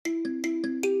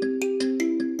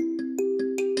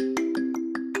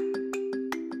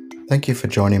Thank you for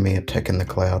joining me at Tech in the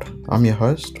Cloud. I'm your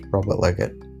host, Robert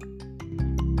Leggett.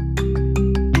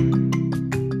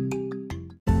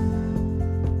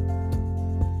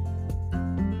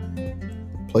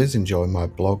 Please enjoy my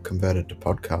blog converted to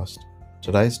podcast.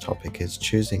 Today's topic is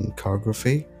choosing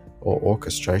choreography or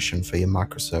orchestration for your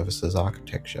microservices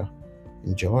architecture.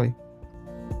 Enjoy.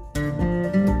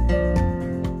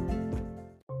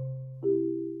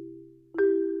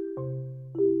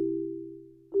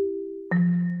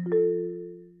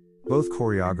 Both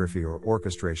choreography or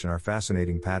orchestration are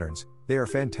fascinating patterns. They are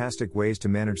fantastic ways to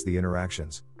manage the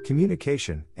interactions,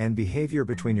 communication, and behavior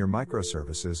between your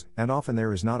microservices, and often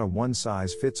there is not a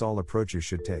one-size-fits-all approach you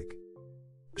should take.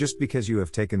 Just because you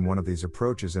have taken one of these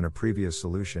approaches in a previous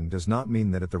solution does not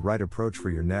mean that it's the right approach for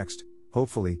your next.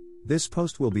 Hopefully, this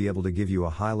post will be able to give you a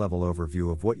high-level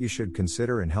overview of what you should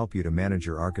consider and help you to manage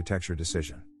your architecture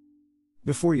decision.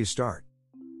 Before you start,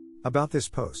 about this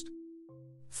post.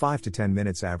 5 to 10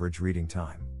 minutes average reading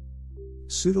time.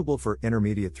 Suitable for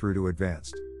intermediate through to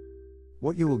advanced.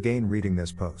 What you will gain reading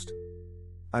this post.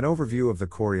 An overview of the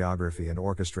choreography and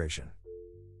orchestration.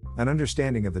 An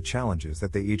understanding of the challenges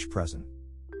that they each present.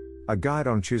 A guide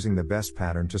on choosing the best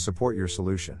pattern to support your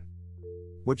solution.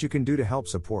 What you can do to help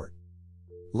support.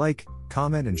 Like,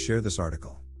 comment and share this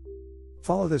article.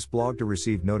 Follow this blog to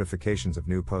receive notifications of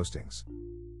new postings.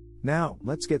 Now,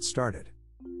 let's get started.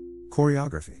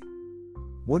 Choreography.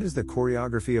 What is the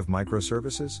choreography of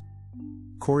microservices?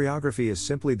 Choreography is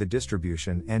simply the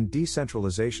distribution and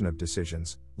decentralization of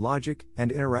decisions, logic,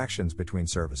 and interactions between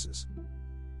services.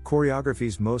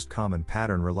 Choreography's most common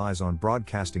pattern relies on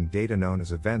broadcasting data known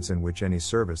as events in which any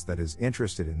service that is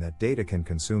interested in that data can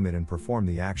consume it and perform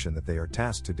the action that they are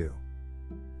tasked to do.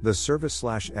 The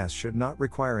service/S should not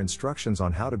require instructions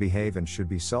on how to behave and should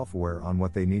be self-aware on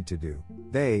what they need to do.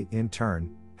 They, in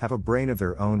turn, have a brain of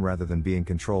their own rather than being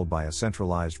controlled by a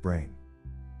centralized brain.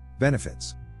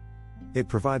 Benefits. It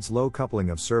provides low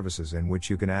coupling of services in which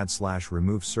you can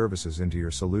add/remove services into your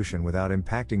solution without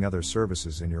impacting other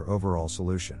services in your overall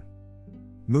solution.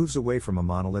 Moves away from a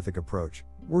monolithic approach,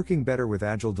 working better with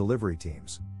agile delivery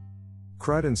teams.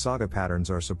 CRUD and Saga patterns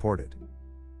are supported.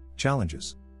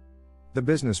 Challenges. The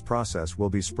business process will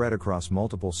be spread across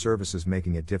multiple services,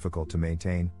 making it difficult to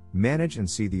maintain, manage, and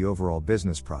see the overall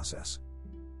business process.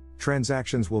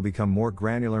 Transactions will become more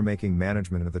granular, making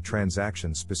management of the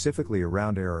transactions specifically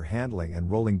around error handling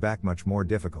and rolling back much more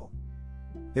difficult.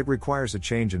 It requires a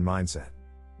change in mindset.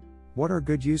 What are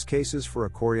good use cases for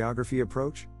a choreography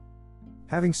approach?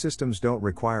 Having systems don't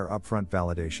require upfront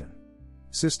validation.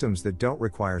 Systems that don't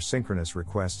require synchronous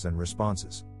requests and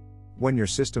responses. When your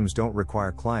systems don't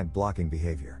require client blocking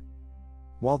behavior.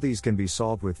 While these can be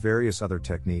solved with various other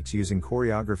techniques using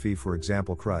choreography, for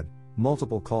example CRUD,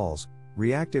 multiple calls,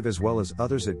 reactive as well as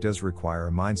others, it does require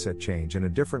a mindset change and a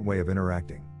different way of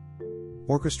interacting.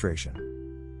 Orchestration.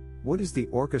 What is the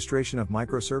orchestration of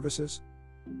microservices?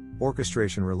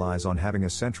 Orchestration relies on having a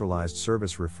centralized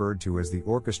service referred to as the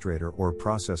orchestrator or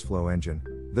process flow engine,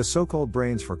 the so-called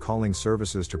brains for calling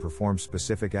services to perform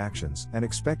specific actions and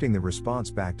expecting the response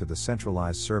back to the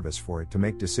centralized service for it to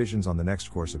make decisions on the next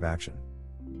course of action.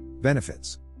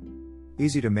 Benefits.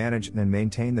 Easy to manage and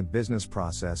maintain the business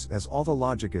process as all the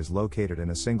logic is located in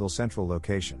a single central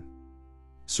location.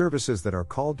 Services that are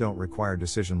called don't require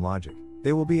decision logic,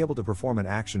 they will be able to perform an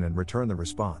action and return the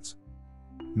response.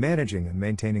 Managing and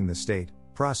maintaining the state,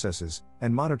 processes,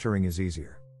 and monitoring is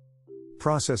easier.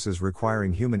 Processes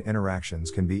requiring human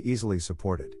interactions can be easily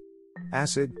supported.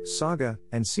 ACID, Saga,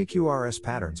 and CQRS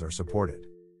patterns are supported.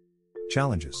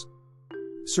 Challenges.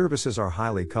 Services are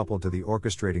highly coupled to the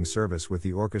orchestrating service, with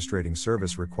the orchestrating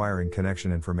service requiring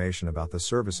connection information about the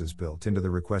services built into the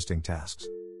requesting tasks.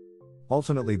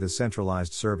 Ultimately, the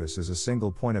centralized service is a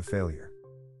single point of failure.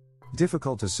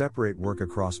 Difficult to separate work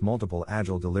across multiple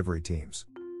agile delivery teams.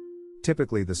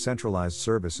 Typically, the centralized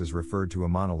service is referred to a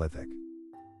monolithic.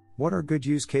 What are good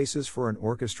use cases for an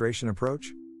orchestration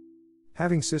approach?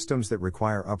 Having systems that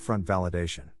require upfront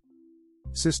validation.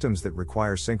 Systems that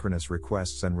require synchronous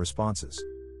requests and responses.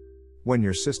 When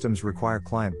your systems require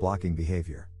client blocking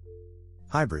behavior.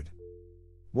 Hybrid.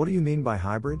 What do you mean by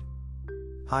hybrid?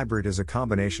 Hybrid is a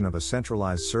combination of a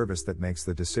centralized service that makes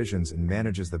the decisions and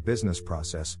manages the business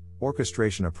process,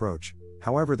 orchestration approach,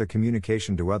 however the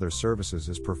communication to other services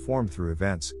is performed through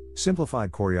events,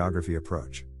 simplified choreography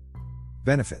approach.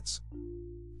 Benefits.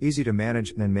 Easy to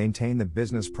manage and maintain the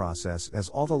business process as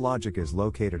all the logic is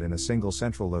located in a single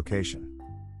central location.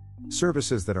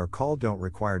 Services that are called don't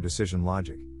require decision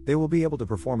logic, they will be able to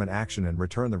perform an action and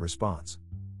return the response.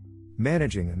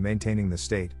 Managing and maintaining the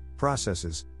state,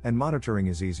 processes, and monitoring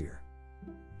is easier.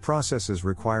 Processes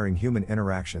requiring human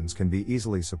interactions can be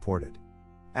easily supported.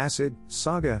 ACID,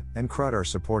 Saga, and CRUD are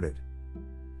supported.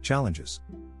 Challenges.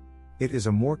 It is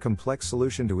a more complex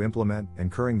solution to implement,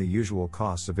 incurring the usual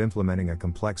costs of implementing a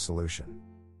complex solution.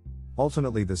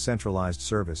 Ultimately, the centralized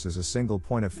service is a single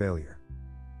point of failure.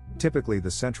 Typically,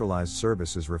 the centralized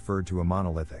service is referred to as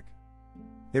monolithic.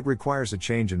 It requires a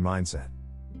change in mindset.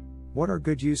 What are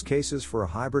good use cases for a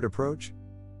hybrid approach?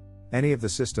 Any of the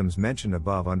systems mentioned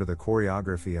above under the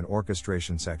choreography and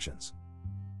orchestration sections.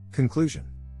 Conclusion.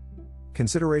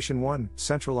 Consideration 1: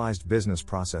 Centralized business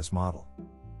process model.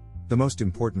 The most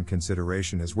important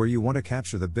consideration is where you want to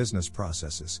capture the business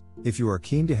processes. If you are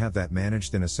keen to have that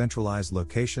managed in a centralized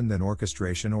location, then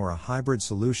orchestration or a hybrid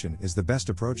solution is the best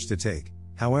approach to take.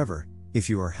 However, if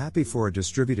you are happy for a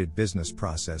distributed business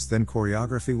process, then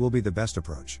choreography will be the best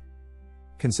approach.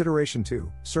 Consideration 2: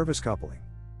 Service coupling.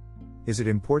 Is it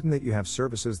important that you have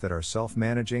services that are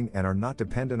self-managing and are not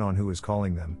dependent on who is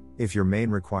calling them? If your main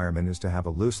requirement is to have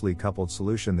a loosely coupled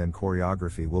solution, then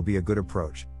choreography will be a good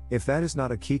approach. If that is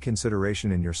not a key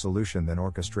consideration in your solution, then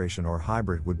orchestration or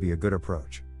hybrid would be a good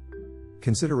approach.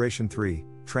 Consideration 3: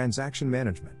 Transaction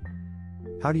management.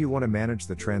 How do you want to manage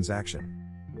the transaction?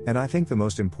 And I think the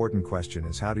most important question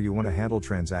is, how do you want to handle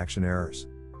transaction errors?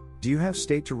 Do you have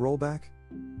state to roll back?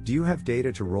 Do you have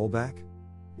data to roll back?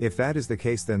 If that is the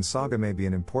case, then Saga may be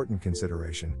an important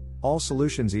consideration. All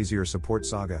solutions easier support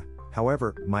Saga.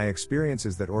 However, my experience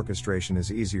is that orchestration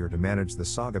is easier to manage the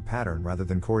Saga pattern rather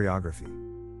than choreography.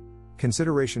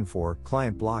 Consideration 4: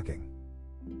 Client blocking.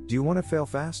 Do you want to fail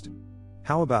fast?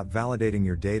 How about validating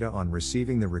your data on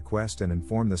receiving the request and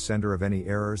inform the sender of any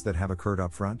errors that have occurred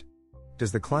up front?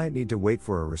 Does the client need to wait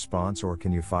for a response, or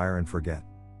can you fire and forget?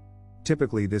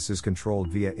 Typically, this is controlled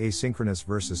via asynchronous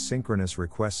versus synchronous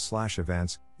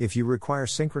requests/events. If you require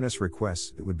synchronous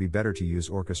requests, it would be better to use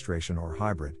orchestration or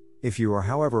hybrid. If you are,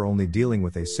 however, only dealing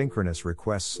with asynchronous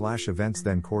requests/events,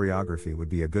 then choreography would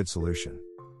be a good solution.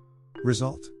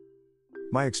 Result.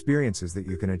 My experience is that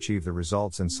you can achieve the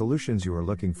results and solutions you are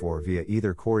looking for via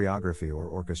either choreography or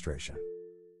orchestration.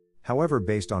 However,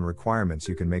 based on requirements,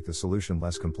 you can make the solution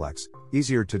less complex,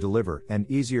 easier to deliver, and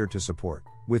easier to support.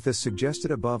 With this suggested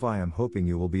above, I am hoping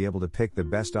you will be able to pick the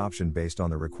best option based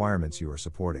on the requirements you are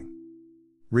supporting.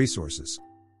 Resources.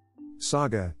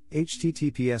 Saga,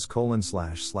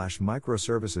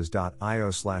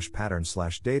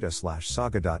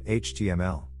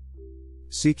 https://microservices.io/pattern/data/saga.html.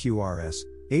 CQRS,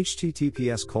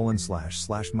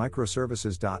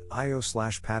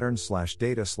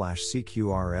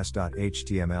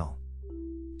 https://microservices.io/pattern/data/cqrs.html.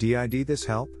 Did this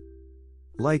help?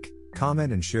 Like,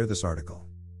 comment and share this article.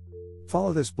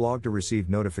 Follow this blog to receive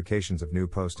notifications of new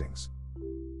postings.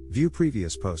 View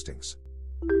previous postings.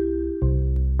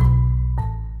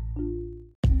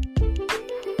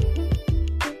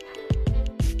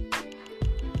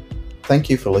 Thank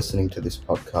you for listening to this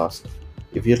podcast.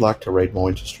 If you'd like to read more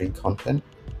interesting content,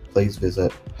 please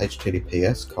visit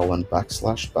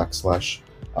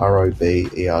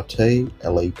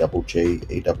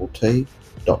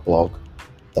https://robertleggett.blog.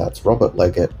 That's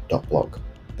robertleggett.blog.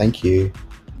 Thank you.